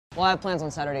Well, I have plans on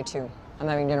Saturday, too. I'm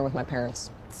having dinner with my parents.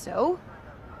 So?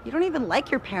 You don't even like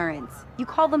your parents. You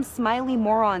call them smiley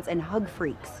morons and hug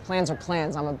freaks. Plans are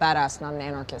plans. I'm a badass, not an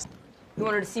anarchist. You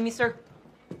wanted to see me, sir?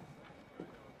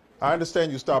 I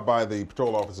understand you stopped by the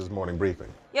patrol officer's morning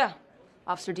briefing. Yeah.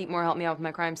 Officer Deepmore helped me out with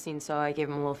my crime scene, so I gave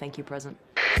him a little thank you present.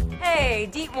 Hey,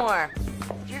 Deepmore.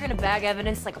 If you're gonna bag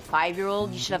evidence like a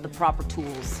 5-year-old, you should have the proper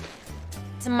tools.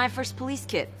 It's in my first police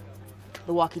kit.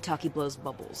 The walkie-talkie blows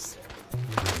bubbles.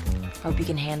 Hope you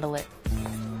can handle it.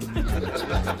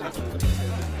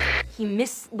 He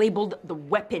mislabeled the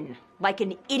weapon like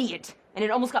an idiot, and it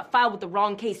almost got filed with the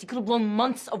wrong case. He could have blown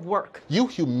months of work. You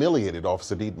humiliated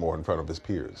Officer Deepmore in front of his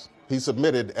peers. He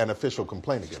submitted an official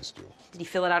complaint against you. Did he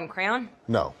fill it out in crayon?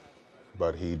 No,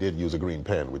 but he did use a green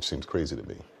pen, which seems crazy to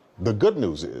me. The good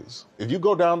news is, if you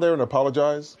go down there and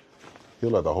apologize, he'll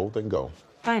let the whole thing go.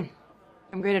 Fine.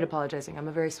 I'm great at apologizing. I'm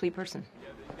a very sweet person.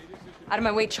 Out of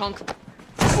my way, chunk.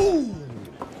 Ooh.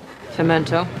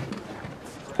 Pimento.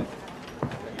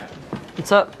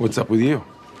 What's up? What's up with you?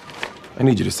 I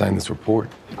need you to sign this report.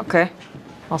 Okay.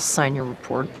 I'll sign your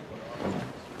report.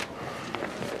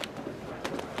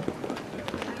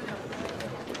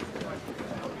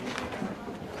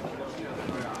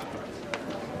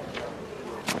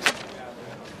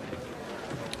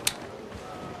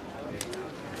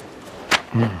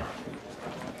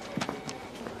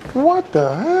 What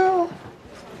the hell?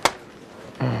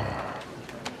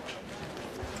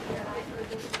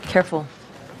 Careful.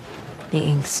 The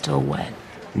ink's still wet.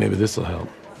 Maybe this'll help.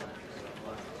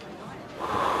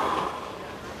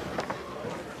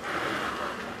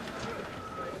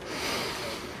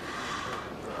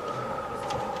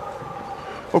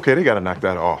 Okay, they gotta knock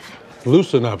that off.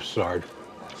 Loosen up, Sarge.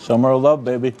 Summer of love,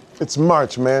 baby. It's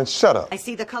March, man. Shut up. I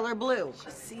see the color blue.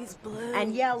 She sees blue.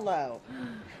 And yellow.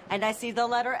 And I see the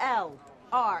letter L,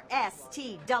 R, S,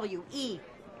 T, W, E,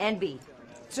 and B.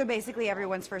 So basically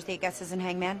everyone's first 8 guesses in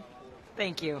Hangman?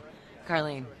 Thank you.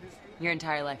 Carlene, your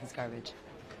entire life is garbage.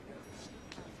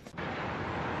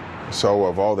 So,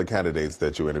 of all the candidates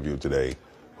that you interviewed today,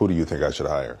 who do you think I should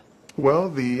hire? Well,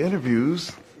 the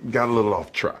interviews got a little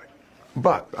off track.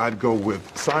 But I'd go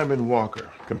with Simon Walker.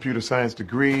 Computer science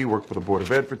degree, worked for the Board of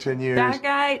Ed for 10 years. That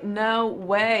guy? No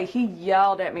way. He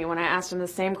yelled at me when I asked him the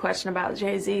same question about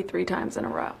Jay-Z 3 times in a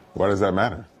row. Why does that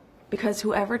matter? Because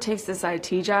whoever takes this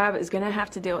IT job is going to have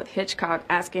to deal with Hitchcock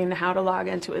asking how to log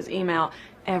into his email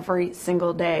every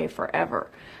single day forever.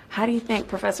 How do you think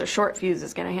Professor Shortfuse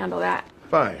is going to handle that?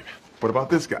 Fine. What about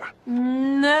this guy?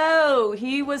 No,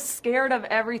 he was scared of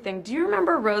everything. Do you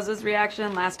remember Rosa's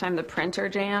reaction last time the printer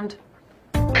jammed?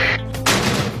 I'll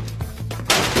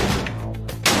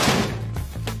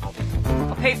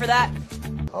pay for that.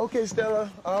 Okay, Stella.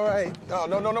 All right. Oh,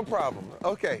 no problem.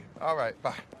 Okay. All right.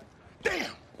 Bye.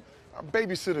 Damn. Our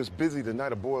babysitter's busy the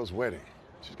night of Boyle's wedding.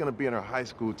 She's gonna be in her high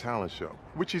school talent show,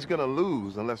 which she's gonna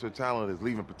lose unless her talent is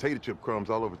leaving potato chip crumbs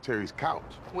all over Terry's couch.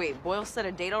 Wait, Boyle set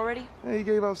a date already? Yeah, he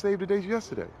gave out save the dates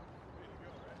yesterday.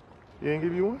 He didn't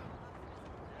give you one?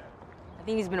 I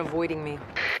think he's been avoiding me.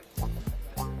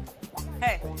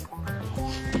 Hey.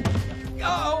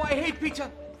 Oh, I hate pizza.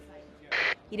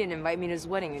 He didn't invite me to his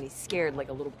wedding and he's scared like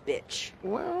a little bitch.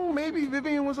 Well, maybe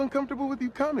Vivian was uncomfortable with you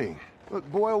coming. Look,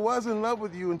 Boyle was in love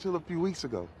with you until a few weeks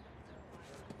ago.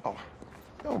 Oh,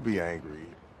 don't be angry.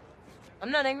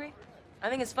 I'm not angry. I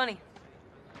think it's funny.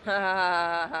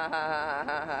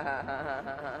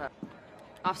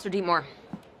 Officer Deepmore. I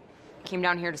came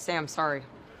down here to say I'm sorry.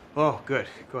 Oh, good.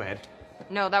 Go ahead.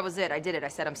 No, that was it. I did it. I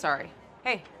said I'm sorry.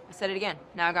 Hey, I said it again.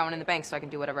 Now I got one in the bank so I can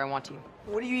do whatever I want to you.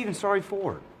 What are you even sorry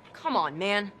for? Come on,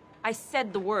 man. I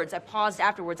said the words. I paused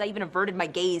afterwards. I even averted my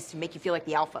gaze to make you feel like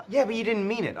the alpha. Yeah, but you didn't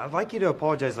mean it. I'd like you to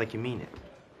apologize like you mean it.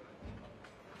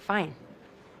 Fine.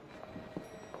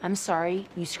 I'm sorry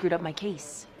you screwed up my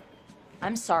case.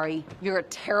 I'm sorry you're a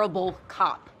terrible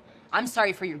cop. I'm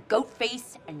sorry for your goat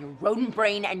face and your rodent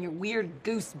brain and your weird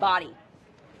goose body.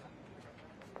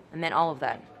 I meant all of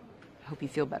that. I hope you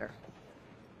feel better.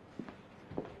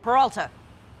 Peralta.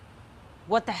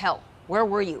 What the hell? Where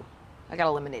were you? I got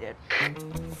eliminated.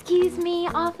 Excuse me,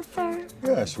 officer.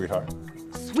 Yeah, sweetheart.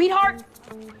 Sweetheart?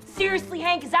 Seriously,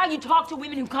 Hank, is that how you talk to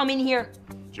women who come in here?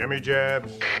 Jimmy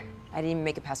Jabs. I didn't even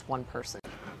make it past one person.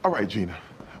 All right, Gina.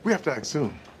 We have to act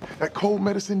soon. That cold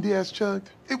medicine Diaz chugged,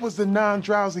 it was the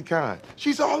non-drowsy kind.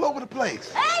 She's all over the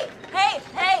place. Hey!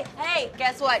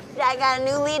 Guess what? I got a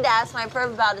new lead to ask my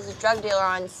perp about is a drug dealer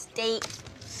on State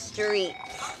Street.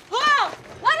 Whoa!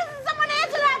 Why doesn't someone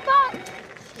answer that phone?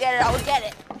 Get it, I'll get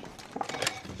it.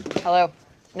 Hello.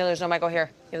 No, there's no Michael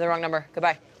here. You have the wrong number.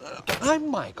 Goodbye.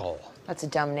 I'm Michael. That's a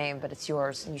dumb name, but it's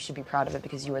yours, and you should be proud of it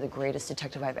because you are the greatest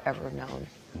detective I've ever known.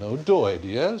 No doy,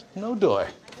 Diaz. No doy.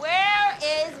 Where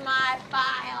is my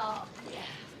file?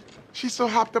 She's so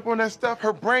hopped up on that stuff,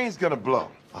 her brain's gonna blow.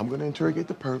 I'm gonna interrogate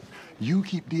the perp. You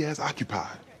keep Diaz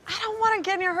occupied. I don't want to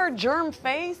get near her germ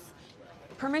face.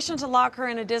 Permission to lock her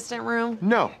in a distant room?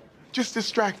 No, just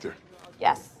distract her.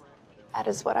 Yes, that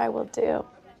is what I will do.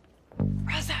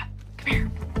 Rosa, come here.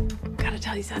 Gotta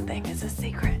tell you something. It's a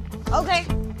secret. Okay,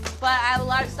 but I have a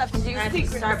lot of stuff to do. I have to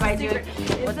start by doing.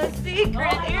 It's a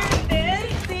secret. Here it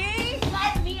is. See?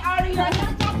 Let me out of here. I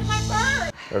gotta talk to my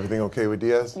bird. Everything okay with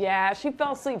Diaz? Yeah, she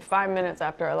fell asleep 5 minutes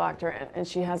after I locked her in, and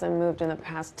she hasn't moved in the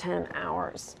past 10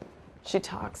 hours. She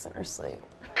talks in her sleep.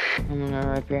 I'm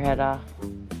gonna rip your head off.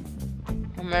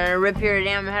 I'm gonna rip your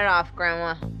damn head off,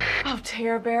 Grandma. Oh,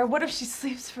 Terror Bear, what if she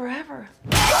sleeps forever?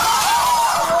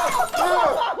 Oh,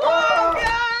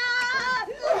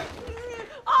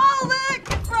 look,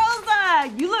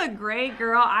 Rosa! You look great,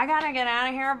 girl. I gotta get out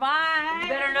of here. Bye. You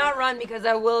better not run because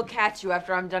I will catch you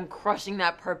after I'm done crushing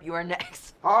that perp. You are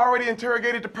next. I already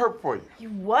interrogated the perp for you. You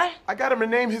what? I got him to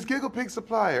name his Giggle Pig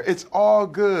supplier. It's all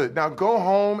good. Now go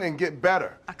home and get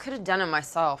better. I could have done it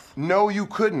myself. No, you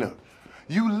couldn't have.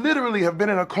 You literally have been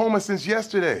in a coma since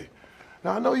yesterday.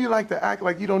 Now, I know you like to act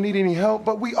like you don't need any help,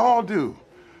 but we all do.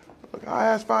 Look, I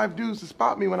asked 5 dudes to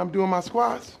spot me when I'm doing my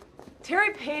squats.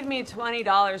 Terry paid me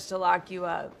 $20 to lock you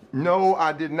up. No,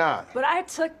 I did not. But I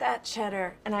took that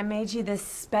cheddar and I made you this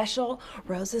special.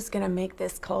 Rosa's gonna make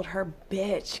this called her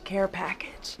bitch care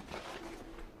package.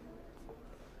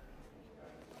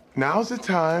 Now's the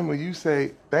time when you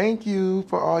say thank you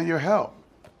for all your help.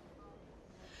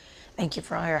 Thank you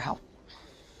for all your help.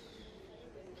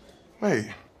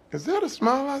 Wait, is that a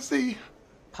smile I see?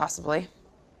 Possibly.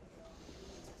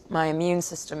 My immune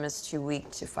system is too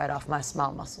weak to fight off my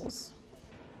smile muscles.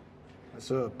 It's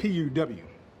a PUW,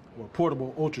 or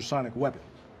portable ultrasonic weapon.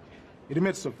 It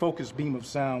emits a focused beam of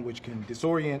sound which can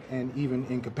disorient and even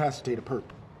incapacitate a perp.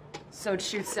 So it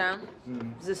shoots sound?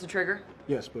 Is this a trigger?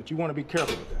 Yes, but you want to be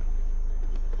careful with that.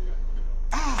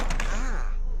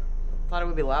 Thought it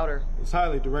would be louder. It's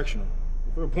highly directional.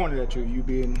 If it were pointed at you, you'd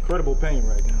be in incredible pain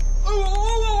right now.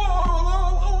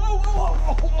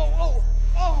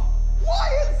 Why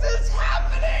is this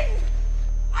happening?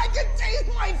 I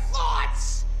contain my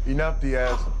thoughts! Enough,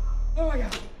 Diaz. Oh my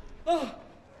God.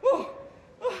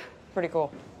 Pretty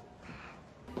cool.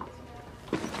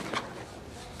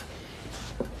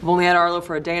 I've only had Arlo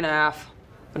for a day and a half,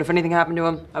 but if anything happened to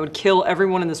him, I would kill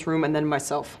everyone in this room and then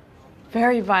myself.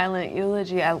 Very violent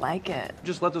eulogy. I like it.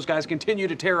 Just let those guys continue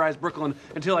to terrorize Brooklyn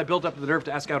until I built up the nerve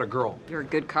to ask out a girl. You're a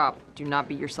good cop. Do not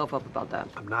beat yourself up about that.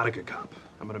 I'm not a good cop.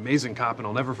 I'm an amazing cop, and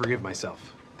I'll never forgive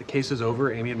myself. The case is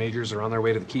over. Amy and Majors are on their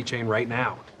way to the keychain right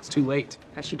now. It's too late.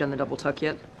 Has she done the double tuck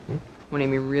yet? When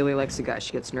Amy really likes a guy,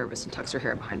 she gets nervous and tucks her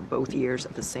hair behind both ears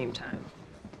at the same time.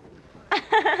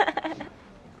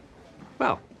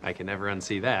 Well, I can never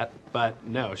unsee that, but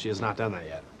no, she has not done that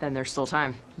yet. Then there's still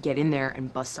time. Get in there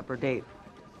and bust up her date.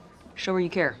 Show her you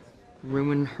care.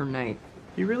 Ruin her night.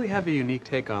 You really have a unique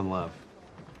take on love.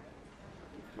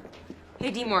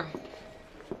 Hey, D-Moore.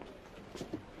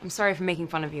 I'm sorry for making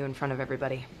fun of you in front of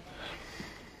everybody.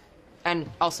 And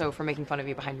also for making fun of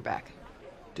you behind your back.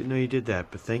 Didn't know you did that,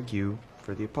 but thank you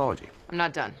for the apology. I'm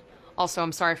not done. Also,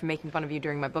 I'm sorry for making fun of you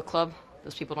during my book club.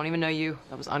 Those people don't even know you.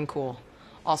 That was uncool.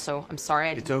 Also, I'm sorry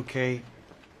I didn't... It's okay.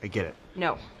 I get it.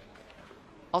 No.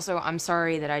 Also, I'm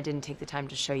sorry that I didn't take the time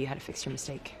to show you how to fix your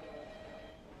mistake.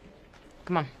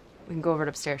 Come on. We can go over it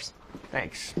upstairs.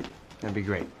 Thanks. That'd be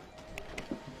great.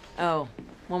 Oh,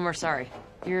 one more sorry.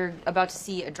 You're about to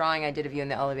see a drawing I did of you in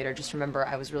the elevator. Just remember,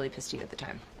 I was really pissed at you at the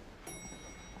time.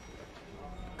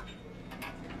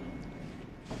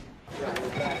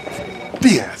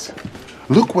 Diaz,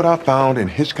 look what I found in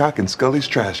Hitchcock and Scully's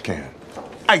trash can.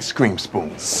 Ice cream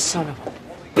spoons. Son of a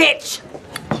bitch!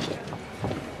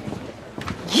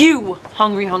 You,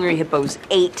 hungry hippos,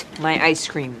 ate my ice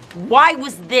cream. Why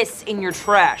was this in your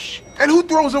trash? And who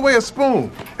throws away a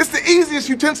spoon? It's the easiest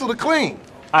utensil to clean.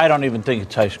 I don't even think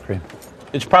it's ice cream.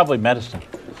 It's probably medicine.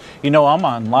 You know, I'm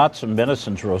on lots of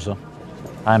medicines, Rosa.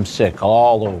 I'm sick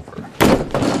all over.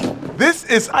 This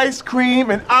is ice cream,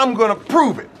 and I'm gonna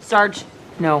prove it. Sarge,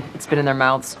 no, it's been in their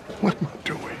mouths. What am I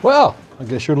doing? Well, I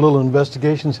guess your little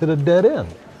investigation's hit a dead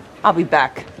end. I'll be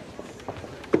back.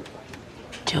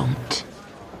 Don't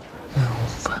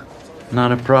move.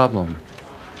 Not a problem.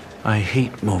 I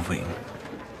hate moving.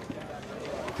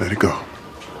 Let it go.